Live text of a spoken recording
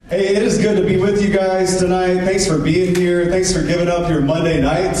Hey, it is good to be with you guys tonight. Thanks for being here. Thanks for giving up your Monday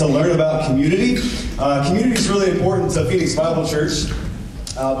night to learn about community. Community is really important to Phoenix Bible Church,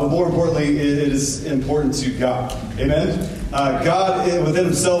 but more importantly, it is important to God. Amen? God within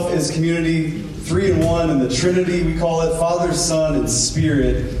himself is community, 3 in 1 in the Trinity. We call it Father, Son, and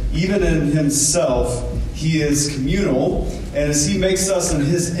Spirit. Even in himself, he is communal. And as he makes us in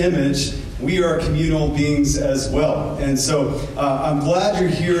his image, we are communal beings as well. And so I'm glad you're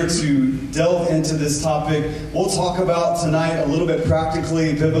here to delve into this topic. We'll talk about tonight a little bit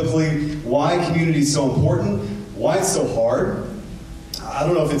practically, biblically, why community is so important, why it's so hard. I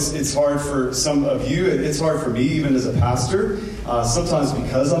don't know if it's hard for some of you. It's hard for me, even as a pastor. Sometimes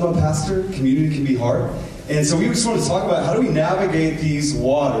because I'm a pastor, community can be hard. And so we just want to talk about how do we navigate these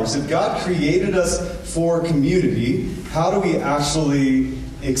waters. If God created us for community, how do we actually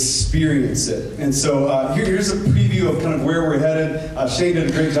experience it? And so here's a preview of kind of where we're headed. Shane did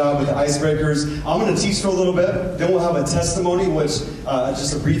a great job with the icebreakers. I'm going to teach for a little bit. Then we'll have a testimony, which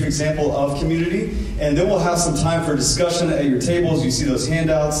just a brief example of community. And then we'll have some time for discussion at your tables. You see those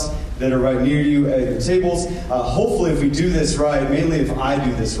handouts that are right near you at your tables. Hopefully, if we do this right, mainly if I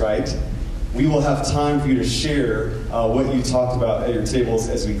do this right, we will have time for you to share what you talked about at your tables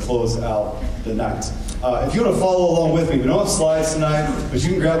as we close out the night. If you want to follow along with me, we don't have slides tonight, but you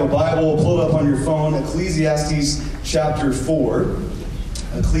can grab a Bible, pull it up on your phone, Ecclesiastes chapter 4.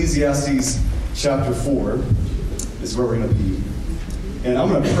 Ecclesiastes chapter 4 is where we're going to be. And I'm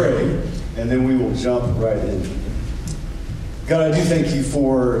going to pray, and then we will jump right in. God, I do thank you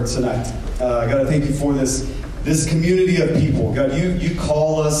for tonight. God, I thank you for this community of people. God, you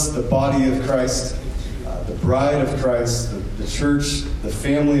call us the body of Christ, the bride of Christ, the church, the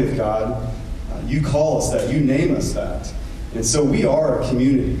family of God. You call us that. You name us that. And so we are a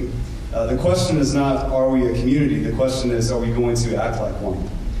community. The question is not, are we a community? The question is, are we going to act like one?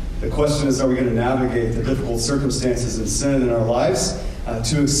 The question is, are we going to navigate the difficult circumstances and sin in our lives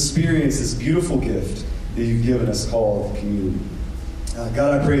to experience this beautiful gift that you've given us called community?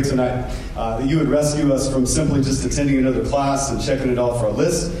 God, I pray tonight that you would rescue us from simply just attending another class and checking it off our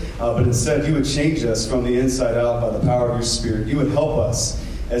list, but instead you would change us from the inside out by the power of your Spirit. You would help us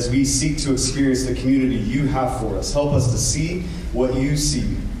as we seek to experience the community you have for us. Help us to see what you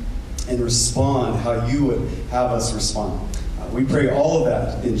see and respond how you would have us respond. We pray all of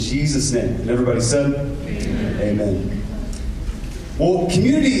that in Jesus' name. And everybody said, Amen. Amen. Well,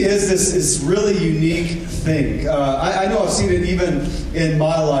 community is this really unique thing. I know I've seen it even in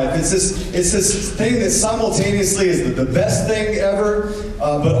my life. It's this thing that simultaneously is the best thing ever,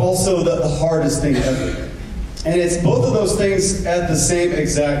 but also the hardest thing ever. And it's both of those things at the same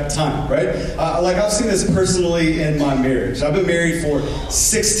exact time, right? Like I've seen this personally in my marriage. I've been married for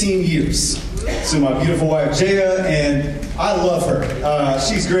 16 years to my beautiful wife, Jaya, and I love her.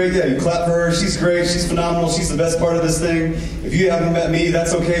 She's great. Yeah, you clap for her. She's great. She's phenomenal. She's the best part of this thing. If you haven't met me,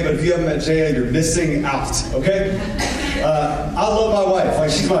 that's okay. But if you haven't met Jaya, you're missing out, okay? I love my wife.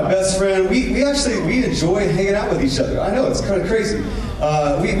 Like, she's my best friend. We enjoy hanging out with each other. I know, it's kind of crazy.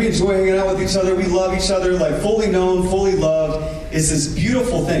 We enjoy hanging out with each other. We love each other, like fully known, fully loved. It's this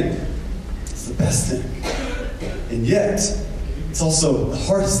beautiful thing. It's the best thing. And yet, it's also the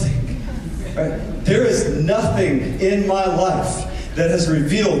hardest thing. Right? There is nothing in my life that has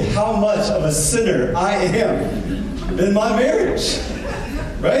revealed how much of a sinner I am than my marriage.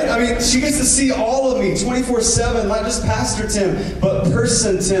 Right? I mean, she gets to see all of me 24/7, not just Pastor Tim, but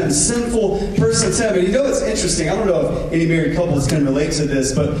person Tim, sinful person Tim. And you know what's interesting? I don't know if any married couples can relate to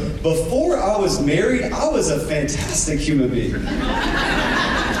this, but before I was married, I was a fantastic human being. Like,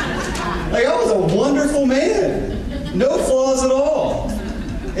 I was a wonderful man. No flaws at all.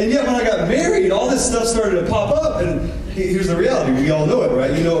 And yet when I got married, all this stuff started to pop up. And here's the reality. We all know it,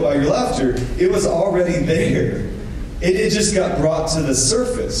 right? You know it by your laughter. It was already there. It just got brought to the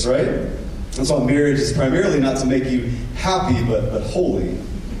surface, right? That's why marriage is primarily not to make you happy, but holy.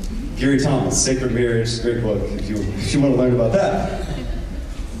 Gary Thomas, Sacred Marriage, great book if you want to learn about that.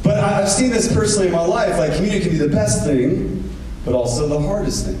 But I've seen this personally in my life. Like, community can be the best thing, but also the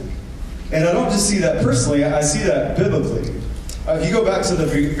hardest thing. And I don't just see that personally, I see that biblically. If you go back to the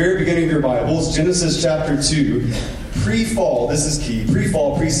very beginning of your Bibles, Genesis chapter 2, pre-fall, this is key,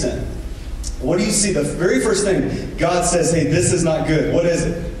 pre-fall, pre-sin. What do you see? The very first thing, God says, hey, this is not good. What is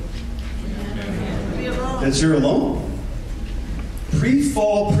it? That you're alone.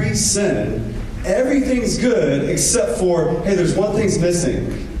 Pre-fall, pre-sin, everything's good except for, hey, there's one thing's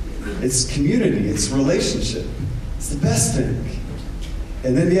missing. It's community. It's relationship. It's the best thing.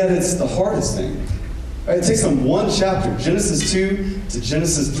 And then yet it's the hardest thing. Right, it takes them one chapter, Genesis 2 to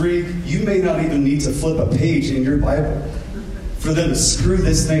Genesis 3. You may not even need to flip a page in your Bible for them to screw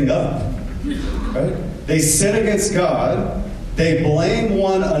this thing up. Right? They sin against God, they blame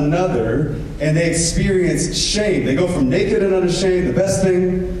one another, and they experience shame. They go from naked and unashamed, the best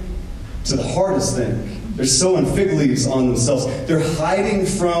thing, to the hardest thing. They're sewing fig leaves on themselves. They're hiding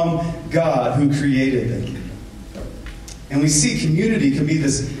from God who created them. And we see community can be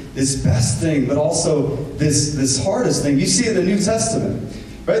this best thing, but also this hardest thing. You see it in the New Testament.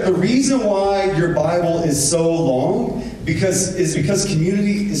 Right? The reason why your Bible is so long is because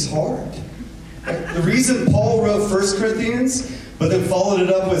community is hard. Right? The reason Paul wrote 1 Corinthians, but then followed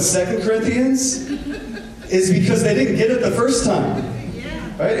it up with 2 Corinthians, is because they didn't get it the first time.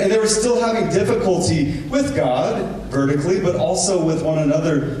 Right? And they were still having difficulty with God vertically, but also with one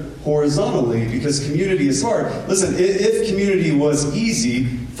another horizontally, because community is hard. Listen, if community was easy,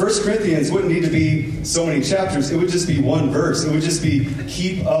 1 Corinthians wouldn't need to be so many chapters. It would just be one verse. It would just be,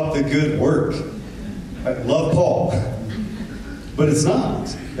 keep up the good work. I love Paul. But it's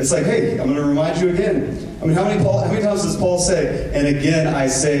not. It's like, hey, I'm going to remind you again. I mean, how many times does Paul say, and again I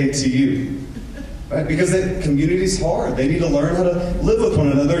say to you? Right? Because community's hard. They need to learn how to live with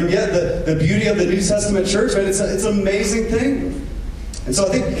one another. And yet the beauty of the New Testament church, right, it's an amazing thing. And so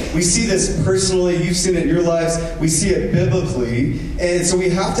I think we see this personally. You've seen it in your lives. We see it biblically. And so we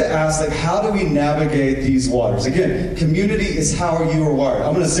have to ask, like, how do we navigate these waters? Again, community is how you are wired.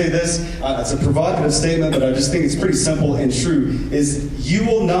 I'm going to say this. It's a provocative statement, but I just think it's pretty simple and true, is you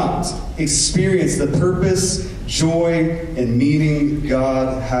will not experience the purpose, joy, and meaning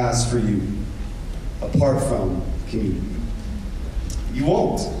God has for you apart from community. You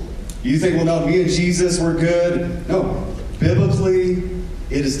won't. You think, well, no, me and Jesus, we're good. No. Biblically,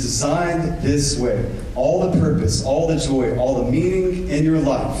 it is designed this way. All the purpose, all the joy, all the meaning in your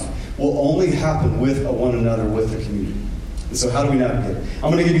life will only happen with one another, with a community. And so how do we navigate it?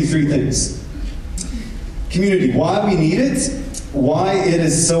 I'm going to give you 3 things. Community, why we need it, why it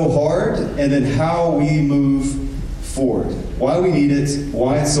is so hard, and then how we move forward. Why we need it,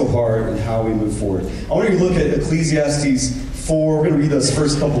 why it's so hard, and how we move forward. I want you to look at Ecclesiastes 4. We're going to read those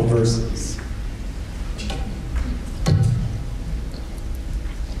first couple verses.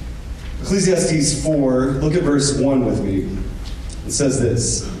 Ecclesiastes 4, look at verse 1 with me. It says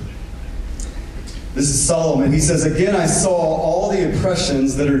this. This is Solomon. He says, again, I saw all the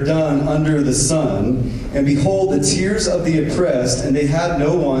oppressions that are done under the sun, and behold, the tears of the oppressed, and they had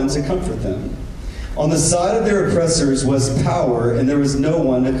no one to comfort them. On the side of their oppressors was power, and there was no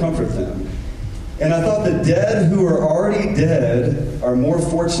one to comfort them. And I thought the dead who are already dead are more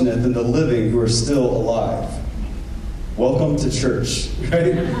fortunate than the living who are still alive. Welcome to church,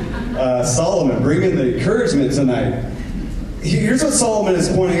 right? Solomon, bringing the encouragement tonight. Here's what Solomon is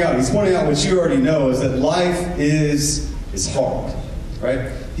pointing out. He's pointing out what you already know, is that life is hard,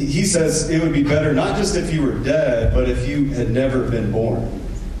 right? He says it would be better not just if you were dead, but if you had never been born.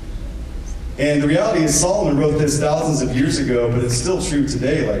 And the reality is Solomon wrote this thousands of years ago, but it's still true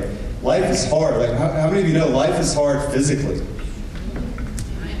today. Like, life is hard. Like, how many of you know life is hard physically?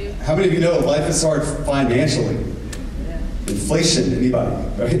 I do. How many of you know life is hard financially? Inflation, anybody,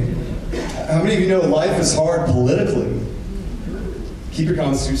 right? How many of you know life is hard politically? Keep your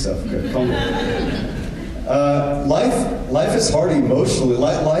comments to yourself. Okay, calm down. Life is hard emotionally.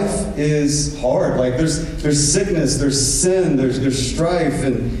 Life is hard. Like there's sickness, there's sin, there's strife,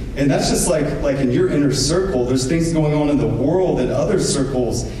 and that's just like in your inner circle. There's things going on in the world and other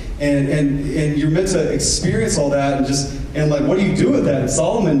circles, and you're meant to experience all that and like what do you do with that? And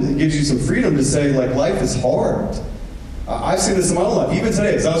Solomon gives you some freedom to say like life is hard. I've seen this in my own life, even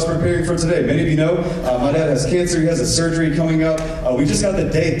today, as I was preparing for today. Many of you know, my dad has cancer. He has a surgery coming up. We just got the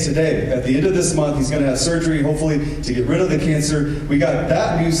date today. At the end of this month, he's going to have surgery, hopefully, to get rid of the cancer. We got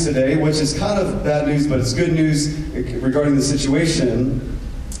that news today, which is kind of bad news, but it's good news regarding the situation.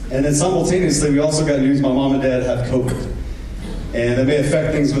 And then simultaneously, we also got news my mom and dad have COVID. And that may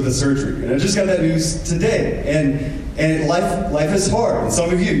affect things with the surgery. And I just got that news today. And life is hard. And some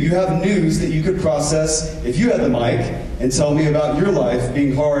of you have news that you could process if you had the mic and tell me about your life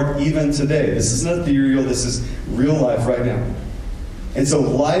being hard even today. This isn't ethereal. This is real life right now. And so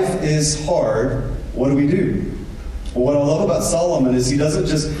life is hard. What do we do? Well, what I love about Solomon is he doesn't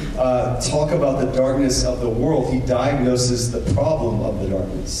just talk about the darkness of the world. He diagnoses the problem of the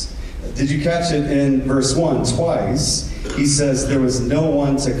darkness. Did you catch it in verse 1? Twice, he says there was no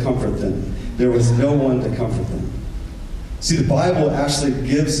one to comfort them. There was no one to comfort them. See, the Bible actually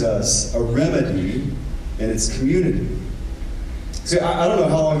gives us a remedy, and it's community. See, I don't know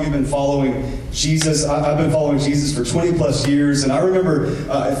how long you've been following Jesus. I've been following Jesus for 20 plus years, and I remember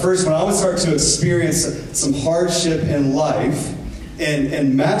at first when I would start to experience some hardship in life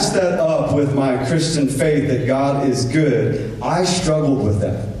and match that up with my Christian faith that God is good, I struggled with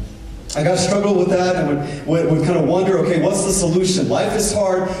that. I struggled with that and would kind of wonder, okay, what's the solution? Life is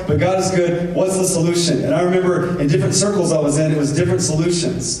hard, but God is good. What's the solution? And I remember in different circles I was in, it was different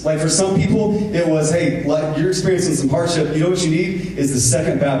solutions. Like for some people, it was, hey, like you're experiencing some hardship. You know what you need is the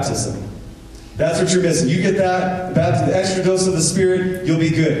second baptism. That's what you're missing. You get that, the extra dose of the Spirit, you'll be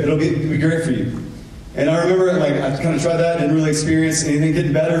good. It'll be great for you. And I remember, like, I kind of tried that, didn't really experience anything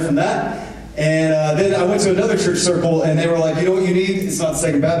getting better from that. And then I went to another church circle, and they were like, you know what you need? It's not the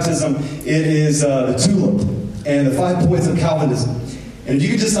second baptism. It is the tulip and the 5 points of Calvinism. And if you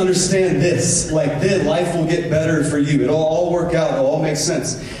can just understand this, like then life will get better for you. It'll all work out. It'll all make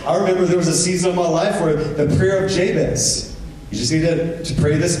sense. I remember there was a season of my life where the prayer of Jabez. You just need to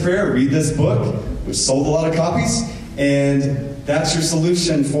pray this prayer, read this book, which sold a lot of copies, and that's your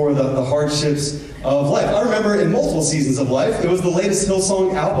solution for the hardships of life. I remember in multiple seasons of life, it was the latest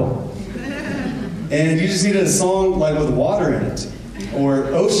Hillsong album. And you just needed a song like with water in it, or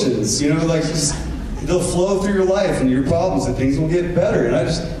oceans, you know, like just they'll flow through your life and your problems and things will get better. And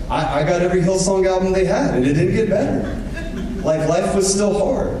I got every Hillsong album they had, and it didn't get better. Like life was still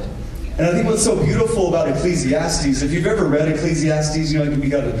hard. And I think what's so beautiful about Ecclesiastes, if you've ever read Ecclesiastes, you know it can be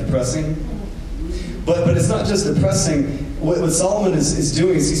kind of depressing. But it's not just depressing. What Solomon is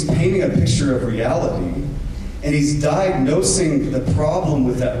doing is he's painting a picture of reality. And he's diagnosing the problem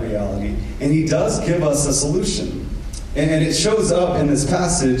with that reality. And he does give us a solution. And it shows up in this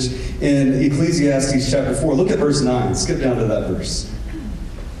passage in Ecclesiastes chapter 4. Look at verse 9. Skip down to that verse.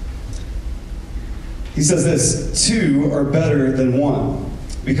 He says this, 2 are better than 1,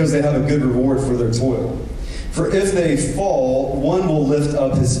 because they have a good reward for their toil. For if they fall, one will lift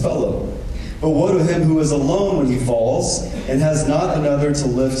up his fellow. But woe to him who is alone when he falls, and has not another to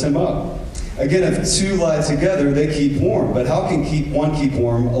lift him up. Again, if 2 lie together, they keep warm. But how can one keep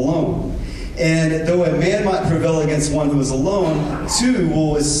warm alone? And though a man might prevail against one who is alone, 2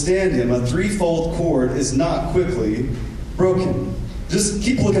 will withstand him. A threefold cord is not quickly broken. Just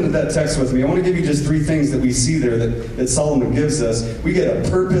keep looking at that text with me. I want to give you just 3 things that we see there that Solomon gives us. We get a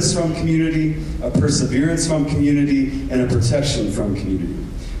purpose from community, a perseverance from community, and a protection from community.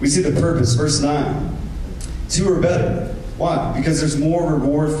 We see the purpose, verse 9. 2 are better. Why? Because there's more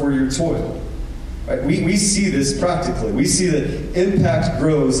reward for your toil. Right? We see this practically. We see that impact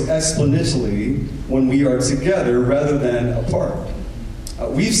grows exponentially when we are together rather than apart.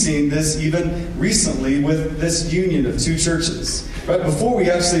 We've seen this even recently with this union of 2 churches. Right before we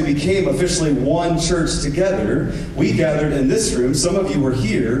actually became officially one church together, we gathered in this room. Some of you were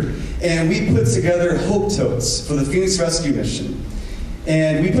here, and we put together Hope Totes for the Phoenix Rescue Mission.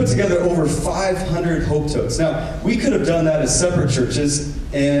 And we put together over 500 Hope Totes. Now, we could have done that as separate churches,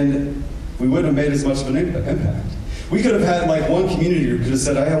 and we wouldn't have made as much of an impact. We could have had like one community who could have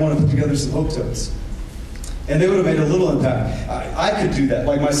said, I want to put together some Hope Totes. And they would have made a little impact. I could do that,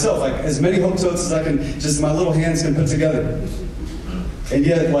 like myself, like as many Hope Totes as I can, just my little hands can put together. And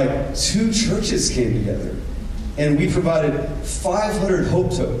yet, like 2 churches came together, and we provided 500 Hope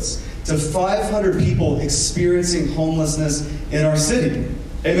Totes to 500 people experiencing homelessness in our city.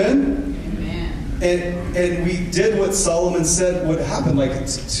 Amen? Amen. And we did what Solomon said would happen. Like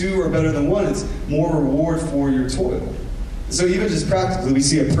 2 are better than 1. It's more reward for your toil. So even just practically, we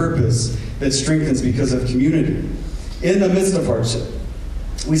see a purpose that strengthens because of community. In the midst of hardship,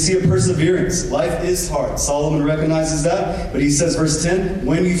 we see a perseverance. Life is hard. Solomon recognizes that. But he says, verse 10,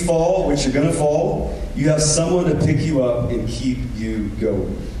 when you fall, which you're going to fall, you have someone to pick you up and keep you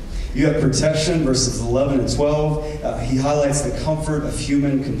going. You have protection, verses 11 and 12. He highlights the comfort of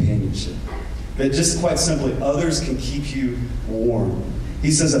human companionship. That just quite simply, others can keep you warm.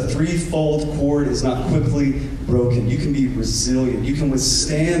 He says a threefold cord is not quickly broken. You can be resilient. You can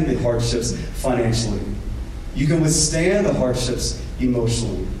withstand the hardships financially. You can withstand the hardships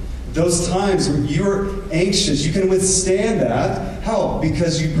emotionally. Those times when you're anxious, you can withstand that. How?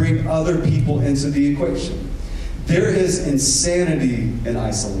 Because you bring other people into the equation. There is insanity in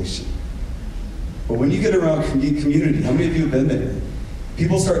isolation. But when you get around community, how many of you have been there?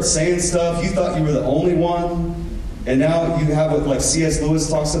 People start saying stuff. You thought you were the only one. And now you have what like C.S. Lewis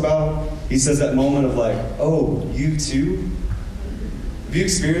talks about. He says that moment of like, oh, you too? Have you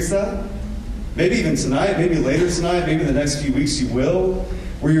experienced that? Maybe even tonight, maybe later tonight, maybe the next few weeks you will,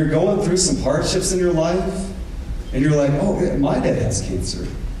 where you're going through some hardships in your life, and you're like, oh, yeah, my dad has cancer,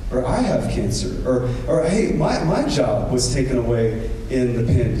 or I have cancer, or hey, my job was taken away in the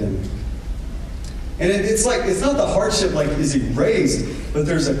pandemic. And it's like, it's not the hardship like is erased, but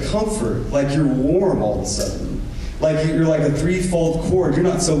there's a comfort, like you're warm all of a sudden. Like you're like a threefold cord. You're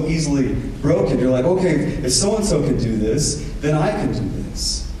not so easily broken. You're like, okay, if so-and-so can do this, then I can do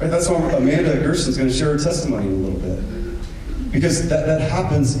this. Right? That's why Amanda Gerson's going to share her testimony in a little bit. because that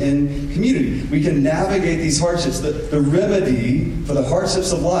happens in community. We can navigate these hardships. The remedy for the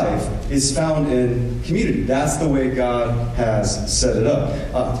hardships of life is found in community. That's the way God has set it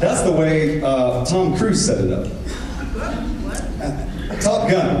up. That's the way Tom Cruise set it up.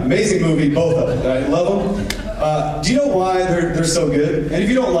 Top Gun, amazing movie, both of them. I love them. Do you know why they're so good? And if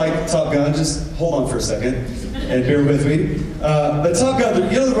you don't like Top Gun, just hold on for a second and bear with me. But Top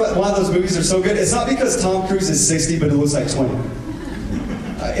Gun, you know why those movies are so good? It's not because Tom Cruise is 60, but it looks like 20.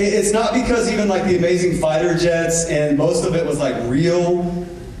 It's not because even like the amazing fighter jets and most of it was like real.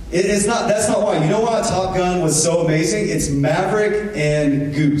 It's not. That's not why. You know why Top Gun was so amazing? It's Maverick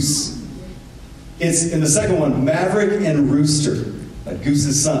and Goose. It's in the second one, Maverick and Rooster, like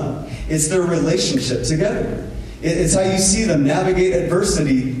Goose's son. It's their relationship together. It's how you see them navigate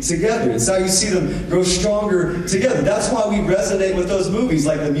adversity together. It's how you see them grow stronger together. That's why we resonate with those movies.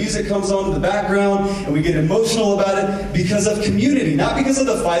 Like the music comes on in the background and we get emotional about it because of community. Not because of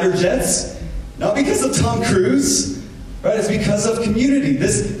the fighter jets. Not because of Tom Cruise. Right? It's because of community.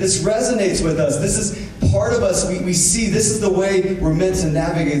 This resonates with us. This is part of us. We see this is the way we're meant to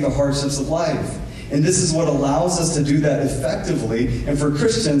navigate the hardships of life. And this is what allows us to do that effectively and for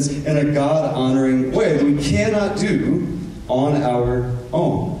Christians in a God-honoring way that we cannot do on our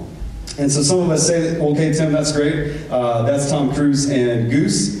own. And so some of us say, okay, Tim, that's great. That's Tom Cruise and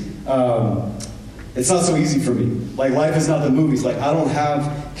Goose. It's not so easy for me. Like, life is not the movies. Like, I don't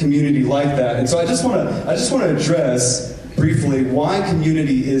have community like that. And so I just want to address briefly why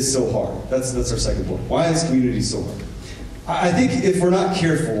community is so hard. That's our second point. Why is community so hard? I think if we're not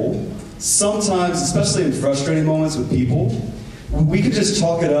careful, sometimes, especially in frustrating moments with people, we could just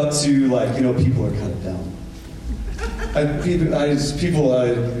chalk it up to, like, people are kind of down. It's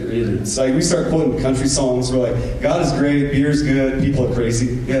like we start quoting country songs. We're like, God is great, beer's good, people are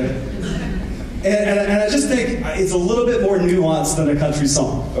crazy. Yeah. And I just think it's a little bit more nuanced than a country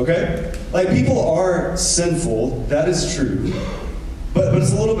song, okay? Like, people are sinful, that is true. But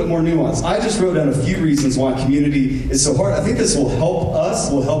it's a little bit more nuanced. I just wrote down a few reasons why community is so hard. I think this will help us,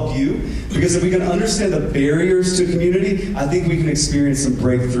 will help you, because if we can understand the barriers to community, I think we can experience some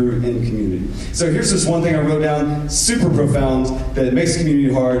breakthrough in community. So here's just one thing I wrote down, super profound, that makes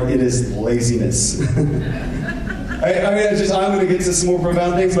community hard. It is laziness. I'm going to get to some more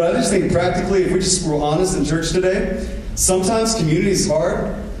profound things, but I just think practically, if we're honest in church today, sometimes community is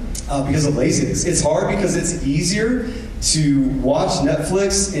hard because of laziness. It's hard because it's easier to watch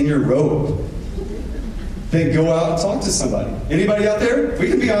Netflix in your robe than go out and talk to somebody. Anybody out there? We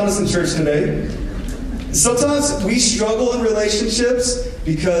can be honest in church today. Sometimes we struggle in relationships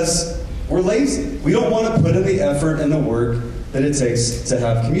because we're lazy. We don't want to put in the effort and the work that it takes to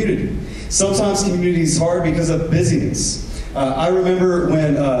have community. Sometimes community is hard because of busyness. I remember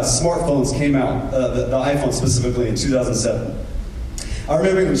when smartphones came out, the iPhone specifically in 2007. I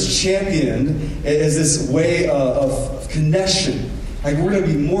remember it was championed as this way of connection. Like, we're going to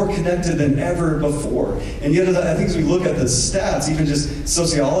be more connected than ever before. And yet, I think as we look at the stats, even just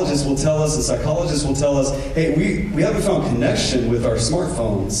sociologists will tell us and psychologists will tell us, hey, we haven't found connection with our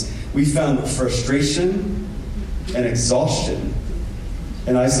smartphones. We found frustration and exhaustion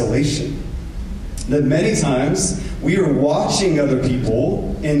and isolation. That many times we are watching other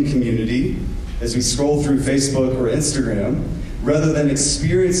people in community as we scroll through Facebook or Instagram, rather than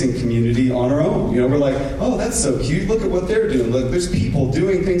experiencing community on our own. We're like, oh, that's so cute. Look at what they're doing. Look, there's people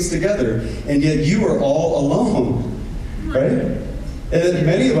doing things together, and yet you are all alone, right? And then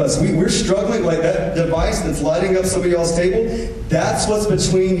many of us, we're struggling, like that device that's lighting up somebody else's table, that's what's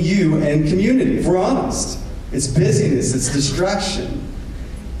between you and community, if we're honest. It's busyness, it's distraction.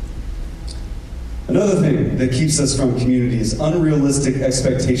 Another thing that keeps us from community is unrealistic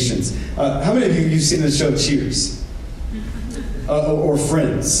expectations. How many of you've seen the show Cheers? Or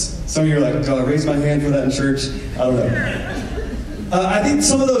Friends. Some of you are like, do I raise my hand for that in church? I don't know. I think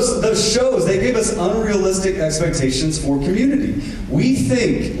some of those shows, they give us unrealistic expectations for community. We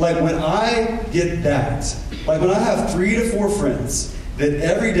think, like, when I get that, like when I have 3 to 4 friends, that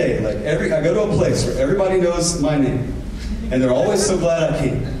every day, I go to a place where everybody knows my name, and they're always so glad I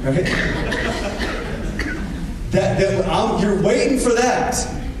came, right? You're waiting for that.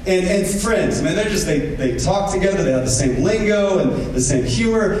 And friends, man, they talk together, they have the same lingo and the same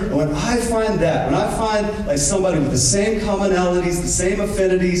humor. And when I find like somebody with the same commonalities, the same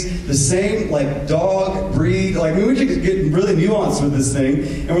affinities, the same like dog breed, like we could get really nuanced with this thing.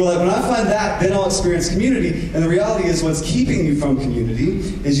 And we're like, when I find that, then I'll experience community. And the reality is what's keeping you from community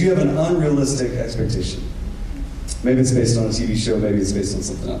is you have an unrealistic expectation. Maybe it's based on a TV show, maybe it's based on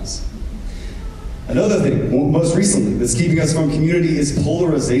something else. Another thing, most recently, that's keeping us from community is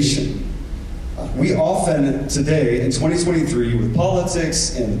polarization. we often today, in 2023, with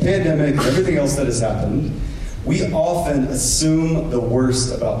politics and the pandemic and everything else that has happened, we often assume the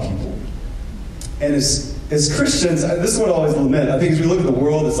worst about people. And as Christians, this is what I always lament. I think as we look at the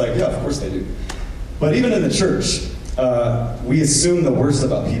world, it's like, yeah, of course they do. But even in the church, we assume the worst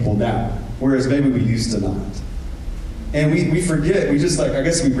about people now, whereas maybe we used to not. And we forget, I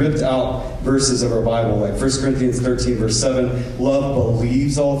guess we ripped out verses of our Bible, like 1 Corinthians 13, verse 7, love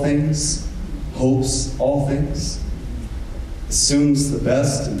believes all things, hopes all things, assumes the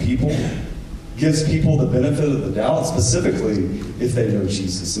best in people, gives people the benefit of the doubt, specifically if they know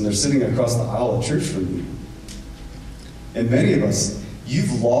Jesus and they're sitting across the aisle of church from you. And many of us,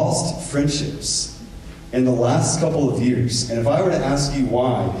 you've lost friendships in the last couple of years. And if I were to ask you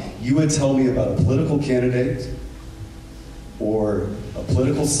why, you would tell me about a political candidate, or a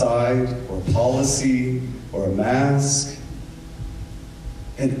political side, or a policy, or a mask.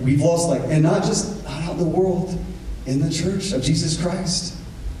 And we've lost, and not out in the world, in the church of Jesus Christ.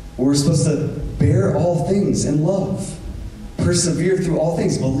 We're supposed to bear all things in love, persevere through all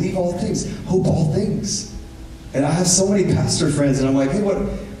things, believe all things, hope all things. And I have so many pastor friends, and I'm like, hey,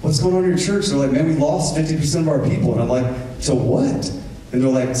 what's going on in your church? They're like, man, we lost 50% of our people. And I'm like, to what? And they're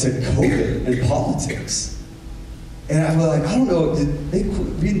like, to COVID and politics. And I'm like, I don't know, did they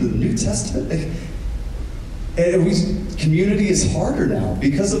read the New Testament? And community is harder now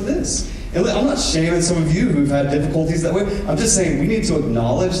because of this. And I'm not shaming some of you who've had difficulties that way. I'm just saying we need to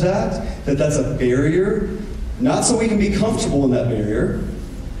acknowledge that's a barrier, not so we can be comfortable in that barrier,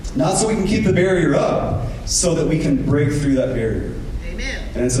 not so we can keep the barrier up, so that we can break through that barrier. Amen.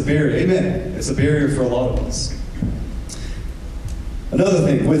 And it's a barrier, amen. It's a barrier for a lot of us. Another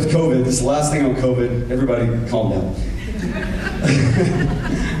thing with COVID, this last thing on COVID, everybody calm down.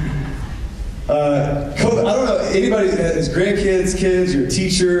 COVID, I don't know, anybody has grandkids, kids, you're a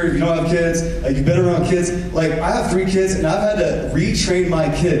teacher, if you don't have kids, you've been around kids. I have 3 kids, and I've had to retrain my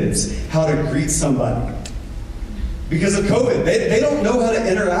kids how to greet somebody. Because of COVID, they don't know how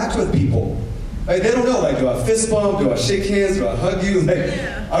to interact with people. They don't know, do I fist bump? Do I shake hands? Do I hug you?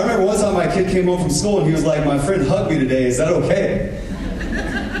 I remember one time my kid came home from school, and he was like, my friend hugged me today, is that okay?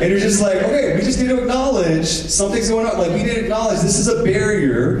 And you're just like, okay, we just need to acknowledge something's going on. We need to acknowledge this is a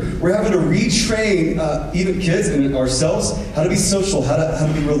barrier. We're having to retrain even kids and ourselves how to be social, how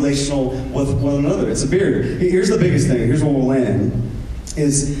to be relational with one another. It's a barrier. Here's the biggest thing. Here's where we'll land.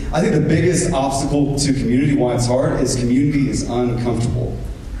 I think the biggest obstacle to community, why it's hard, is community is uncomfortable.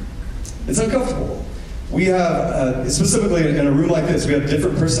 It's uncomfortable. We have, specifically in a room like this, we have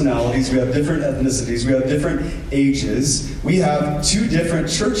different personalities, we have different ethnicities, we have different ages. We have 2 different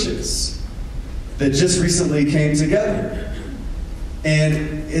churches that just recently came together.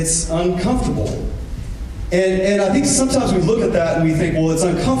 And it's uncomfortable. And I think sometimes we look at that and we think, well, it's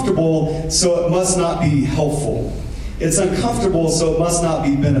uncomfortable, so it must not be helpful. It's uncomfortable, so it must not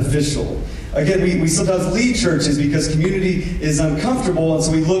be beneficial. Again, we sometimes leave churches because community is uncomfortable, and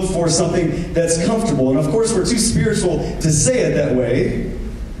so we look for something that's comfortable. And of course, we're too spiritual to say it that way,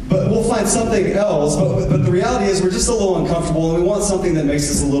 but we'll find something else. But the reality is we're just a little uncomfortable, and we want something that makes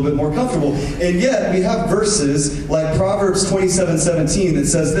us a little bit more comfortable. And yet, we have verses like Proverbs 27:17 that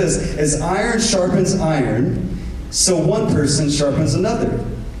says this, as iron sharpens iron, so one person sharpens another.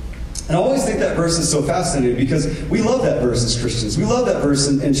 And I always think that verse is so fascinating because we love that verse as Christians. We love that verse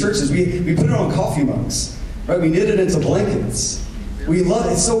in churches. We put it on coffee mugs, right? We knit it into blankets. We love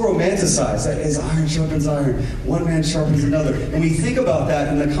it. It's so romanticized. As iron sharpens iron, one man sharpens another. And we think about that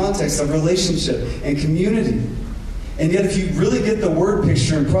in the context of relationship and community. And yet if you really get the word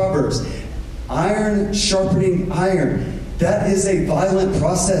picture in Proverbs, iron sharpening iron, that is a violent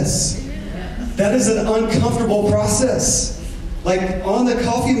process. That is an uncomfortable process. On the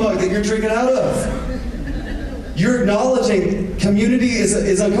coffee mug that you're drinking out of. You're acknowledging community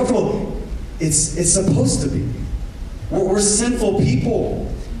is uncomfortable. It's supposed to be. We're sinful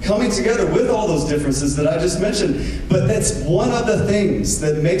people coming together with all those differences that I just mentioned. But that's one of the things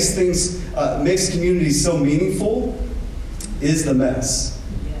that makes community so meaningful is the mess.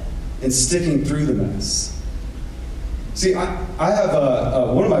 And sticking through the mess. See, I have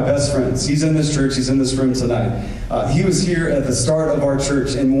one of my best friends. He's in this church. He's in this room tonight. He was here at the start of our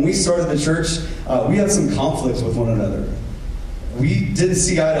church. And when we started the church, we had some conflicts with one another. We didn't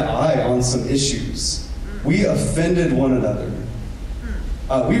see eye to eye on some issues. We offended one another.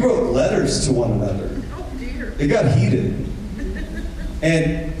 We wrote letters to one another. It got heated.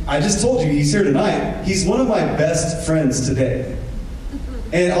 And I just told you, he's here tonight. He's one of my best friends today.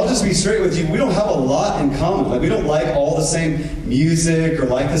 And I'll just be straight with you, we don't have a lot in common. We don't like all the same music or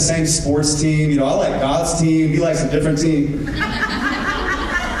like the same sports team. I like God's team, he likes a different team.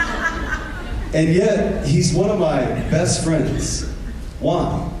 And yet, he's one of my best friends.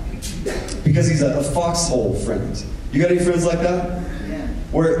 Why? Because he's a foxhole friend. You got any friends like that? Yeah.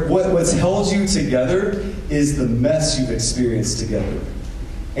 Where what's held you together is the mess you've experienced together.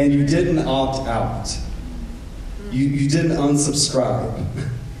 And you didn't opt out. You didn't unsubscribe.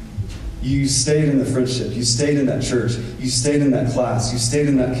 You stayed in the friendship. You stayed in that church. You stayed in that class. You stayed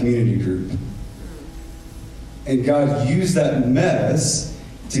in that community group. And God used that mess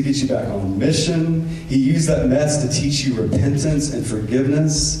to get you back on mission. He used that mess to teach you repentance and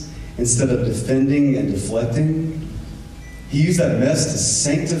forgiveness instead of defending and deflecting. He used that mess to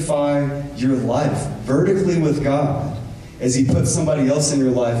sanctify your life vertically with God as he puts somebody else in your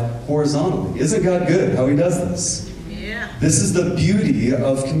life horizontally. Isn't God good how he does this? Yeah. This is the beauty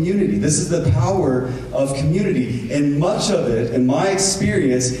of community. This is the power of community. And much of it, in my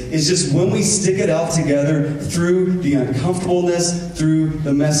experience, is just when we stick it out together through the uncomfortableness, through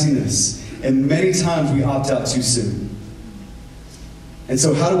the messiness. And many times we opt out too soon. And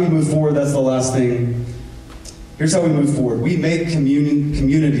so how do we move forward? That's the last thing. Here's how we move forward. We make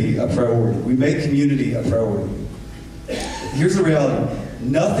community a priority. We make community a priority. Here's the reality.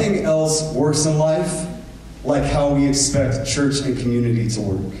 Nothing else works in life like how we expect church and community to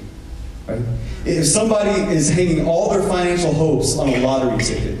work. Right? If somebody is hanging all their financial hopes on a lottery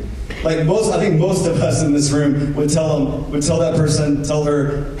ticket, I think most of us in this room would tell that person, tell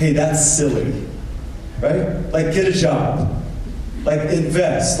her, hey, that's silly. Right? Like, get a job. Like,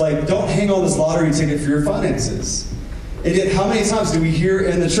 invest. Like, don't hang on this lottery ticket for your finances. And yet, how many times do we hear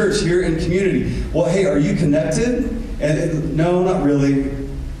in the church, here in community, well, hey, are you connected? And no, not really.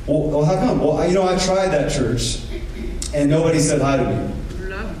 Well, how come? Well, I tried that church, and nobody said hi to me.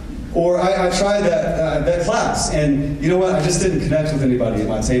 No. Or I tried that class, and you know what? I just didn't connect with anybody at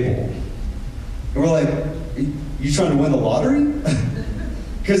my table. And we're like, you trying to win the lottery?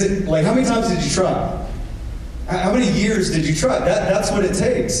 Because, how many times did you try? How many years did you try? That's what it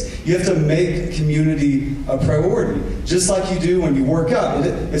takes. You have to make community a priority, just like you do when you work out.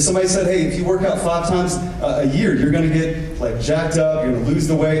 If somebody said, hey, if you work out 5 times a year, you're going to get jacked up, you're going to lose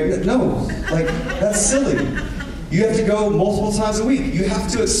the weight. No, that's silly. You have to go multiple times a week. You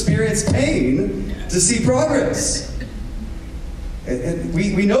have to experience pain to see progress. And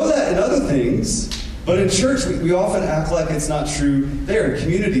we know that in other things. But in church, we often act like it's not true there. In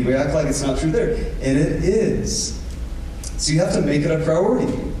community, we act like it's not true there. And it is. So you have to make it a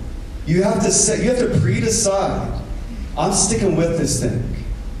priority. You have to pre-decide, I'm sticking with this thing.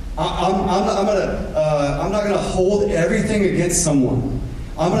 I'm not going to hold everything against someone.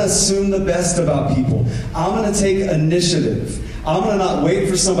 I'm going to assume the best about people. I'm going to take initiative. I'm going to not wait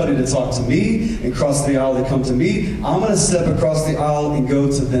for somebody to talk to me and cross the aisle to come to me. I'm going to step across the aisle and go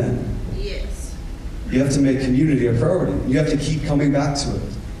to them. You have to make community a priority. You have to keep coming back to it.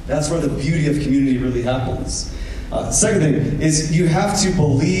 That's where the beauty of community really happens. Second thing is you have to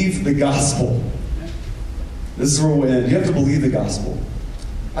believe the gospel. This is where we'll end. You have to believe the gospel.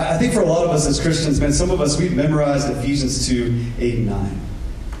 I think for a lot of us as Christians, man, some of us, we've memorized Ephesians 2, 8, and 9.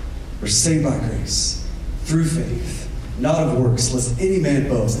 We're saved by grace, through faith, not of works, lest any man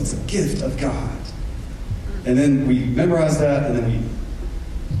boast. It's a gift of God. And then we memorize that, and then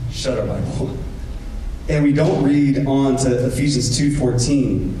we shut our Bible. And we don't read on to Ephesians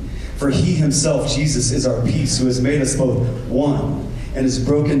 2:14. For he himself, Jesus, is our peace, who has made us both one, and has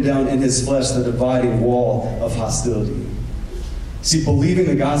broken down in his flesh the dividing wall of hostility. See, believing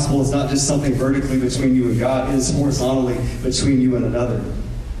the gospel is not just something vertically between you and God, it is horizontally between you and another.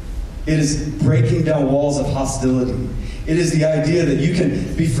 It is breaking down walls of hostility. It is the idea that you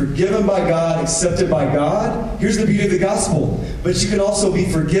can be forgiven by God, accepted by God. Here's the beauty of the gospel. But you can also be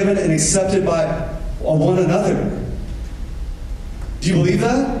forgiven and accepted by one another. Do you believe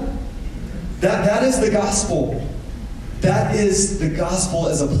that? That is the gospel. That is the gospel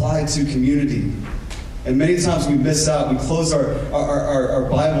as applied to community. And many times we miss out. We close our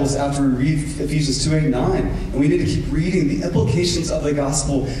Bibles after we read Ephesians 2, 8, 9. And we need to keep reading. The implications of the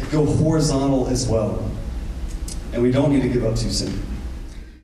gospel go horizontal as well. And we don't need to give up too soon.